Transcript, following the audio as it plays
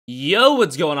Yo,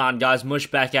 what's going on, guys?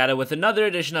 Mush back at it with another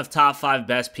edition of Top 5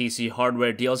 Best PC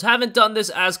Hardware Deals. Haven't done this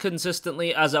as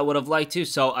consistently as I would have liked to,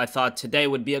 so I thought today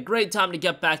would be a great time to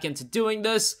get back into doing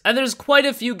this. And there's quite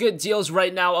a few good deals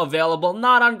right now available,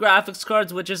 not on graphics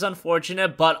cards, which is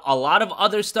unfortunate, but a lot of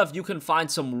other stuff you can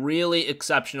find some really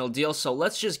exceptional deals, so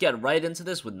let's just get right into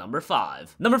this with number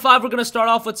 5. Number 5, we're going to start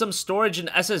off with some storage and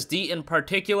SSD in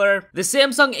particular. The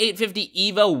Samsung 850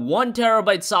 EVO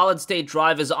 1TB solid-state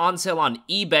drive is on sale on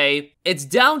eBay. It's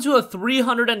down to a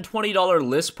 $320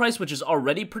 list price, which is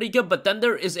already pretty good, but then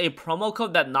there is a promo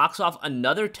code that knocks off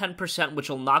another 10%, which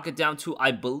will knock it down to,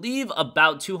 I believe,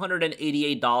 about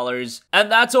 $288,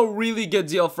 and that's a really good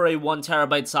deal for a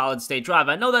 1TB solid-state drive.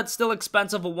 I know that's still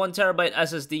expensive, a 1TB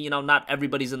SSD, not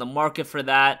everybody's in the market for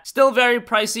that. Still very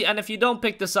pricey, and if you don't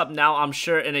pick this up now, I'm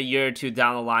sure in a year or two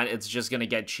down the line, it's just gonna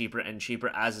get cheaper and cheaper,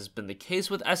 as has been the case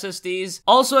with SSDs.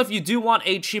 Also, if you do want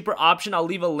a cheaper option, I'll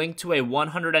leave a link to a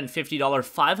 $150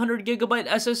 500GB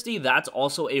SSD. That's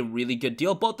also a really good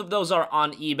deal. Both of those are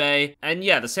on eBay. And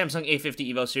yeah, the Samsung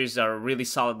 850 EVO series are a really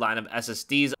solid line of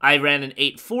SSDs. I ran an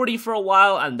 840 for a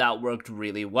while, and that worked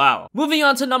really well. Moving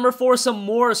on to number 4, some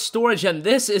more storage, and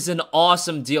this is an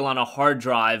awesome deal on a hard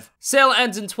drive. Sale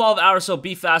ends in 12 hours, so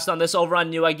be fast on this. Over on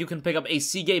Newegg, you can pick up a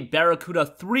Seagate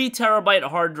BarraCuda 3TB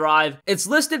hard drive. It's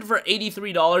listed for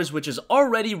 $83, which is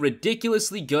already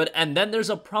ridiculously good, and then there's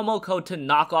a promo code to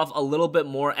knock off a little bit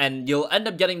more, and you'll end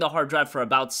up getting the hard drive for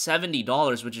about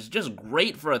 $70, which is just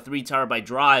great for a 3TB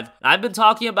drive. I've been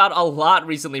talking about a lot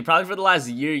recently, probably for the last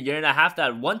year and a half,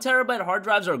 that 1TB hard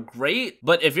drives are great,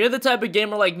 but if you're the type of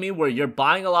gamer like me where you're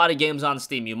buying a lot of games on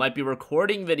Steam, you might be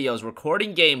recording videos,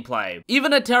 recording gameplay,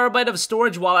 even a terabyte of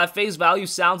storage, while at face value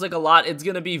sounds like a lot, it's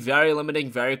gonna be very limiting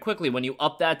very quickly. When you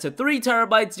up that to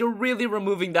 3TB, you're really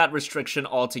removing that restriction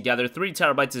altogether.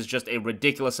 3TB is just a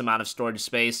ridiculous amount of storage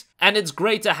space, and it's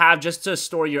great to have just to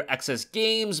store your excess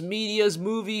games, medias,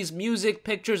 movies, music,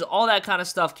 pictures, all that kind of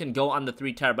stuff can go on the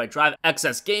 3TB drive.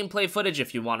 Excess gameplay footage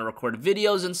if you want to record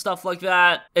videos and stuff like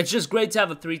that. It's just great to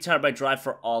have a 3TB drive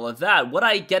for all of that. Would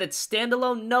I get it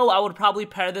standalone? No, I would probably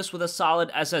pair this with a solid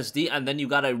SSD, and then you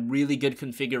got a really good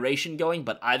configuration going,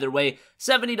 but either way,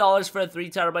 $70 for a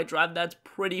 3TB drive, that's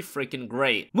pretty freaking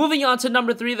great. Moving on to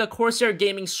number 3, the Corsair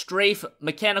Gaming STRAFE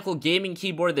mechanical gaming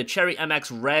keyboard. The Cherry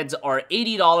MX Reds are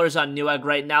 $80 on Newegg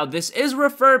right now. This is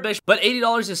refurbished, but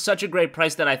 $80 is such a great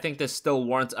price that I think this still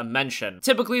warrants a mention.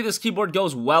 Typically, this keyboard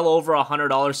goes well over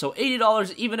 $100, so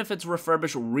 $80, even if it's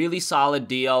refurbished, really solid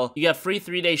deal. You get free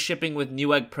 3-day shipping with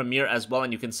Newegg Premier as well,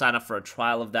 and you can sign up for a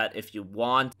trial of that if you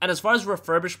want. And as far as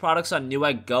refurbished products on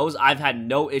Newegg goes, I've had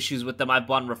no issues with them. I've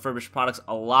bought refurbished products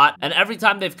a lot, and every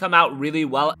time they've come out really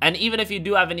well, and even if you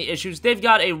do have any issues, they've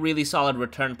got a really solid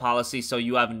return policy, so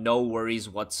you have no worries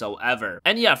whatsoever.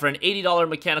 And yeah, for an $80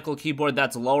 mechanical keyboard,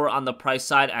 that's lower on the price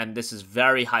side, and this is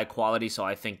very high quality, so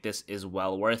I think this is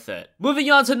well worth it.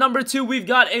 Moving on to number 2, we've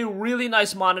got a really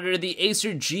nice monitor, the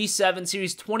Acer G7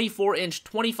 series 24-inch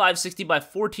 2560 by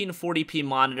 1440p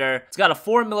monitor. It's got a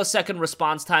 4 millisecond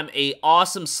response time, a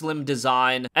awesome slim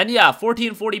design, and yeah,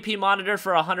 1440p monitor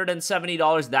for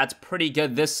 $170, that's pretty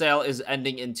good. This sale is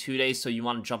ending in 2 days, so you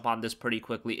want to jump on this pretty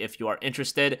quickly if you are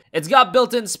interested. It's got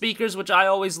built-in speakers, which I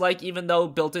always like, even though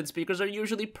built-in speakers are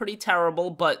usually pretty terrible,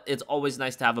 but it's always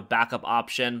nice to have a backup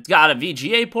option. It's got a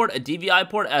VGA port, a DVI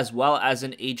port, as well as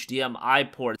an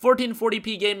HDMI port.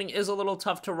 1440p gaming is a little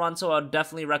tough to run, so I would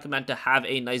definitely recommend to have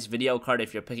a nice video card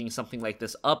if you're picking something like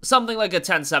this up. Something like a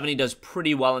 1070 does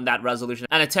pretty well in that resolution,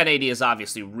 and a 1080 is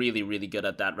obviously really, really good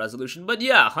at that resolution. But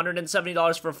yeah,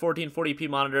 $170 for a 1440p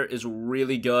monitor is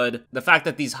really good. The fact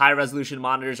that these high-resolution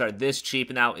monitors are this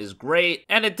cheap now is great,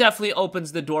 and it definitely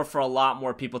opens the door for a lot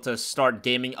more people to start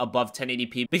gaming above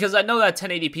 1080p, because I know that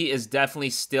 1080p is definitely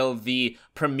still the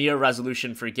premier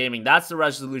resolution for gaming. That's the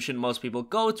resolution most people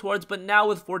go towards, but now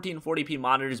with 1440p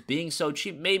monitors being so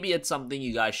cheap, maybe it's something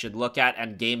you guys should look at,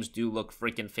 and games do look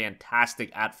freaking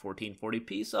fantastic at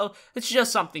 1440p, so it's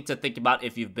just something to think about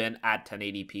if you've been at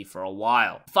 1080p for a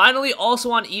while. Finally,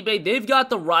 also on eBay, they've got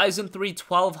the Ryzen 3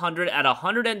 1200 at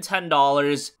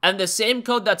 $110, and the same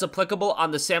code that's applicable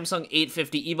on the Samsung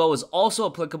 850 EVO is also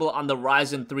applicable on the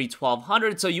Ryzen 3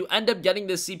 1200, so you end up getting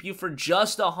this CPU for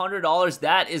just $100.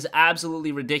 That is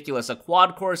absolutely ridiculous. A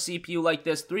quad-core CPU like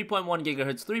this, 3.1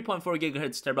 GHz, 3.4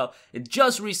 GHz turbo, it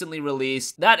just recently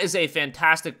released. That is a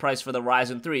fantastic price for the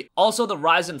Ryzen 3. Also, the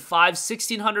Ryzen 5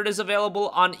 1600 is available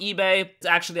on eBay. It's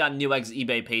actually on Newegg's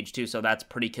eBay page too, so that's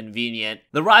pretty convenient.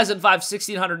 The Ryzen 5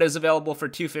 1600 is available for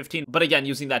 $215, but again,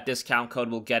 using that discount code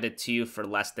will get it to you for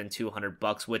less than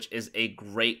 $200, which is a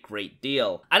great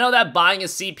deal. I know that buying a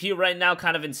CPU right now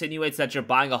kind of insinuates that you're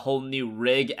buying a whole new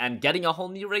rig, and getting a whole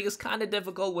new rig is kind of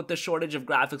difficult with the shortage shortage of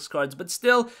graphics cards, but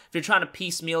still, if you're trying to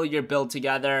piecemeal your build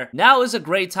together, now is a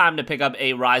great time to pick up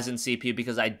a Ryzen CPU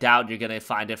because I doubt you're gonna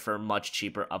find it for much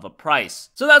cheaper of a price.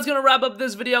 So that's gonna wrap up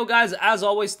this video, guys. As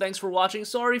always, thanks for watching.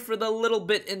 Sorry for the little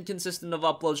bit inconsistent of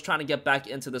uploads, trying to get back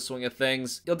into the swing of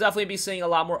things. You'll definitely be seeing a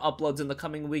lot more uploads in the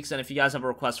coming weeks, and if you guys have a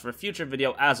request for a future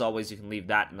video, as always, you can leave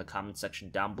that in the comment section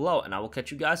down below, and I will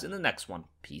catch you guys in the next one.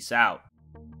 Peace out.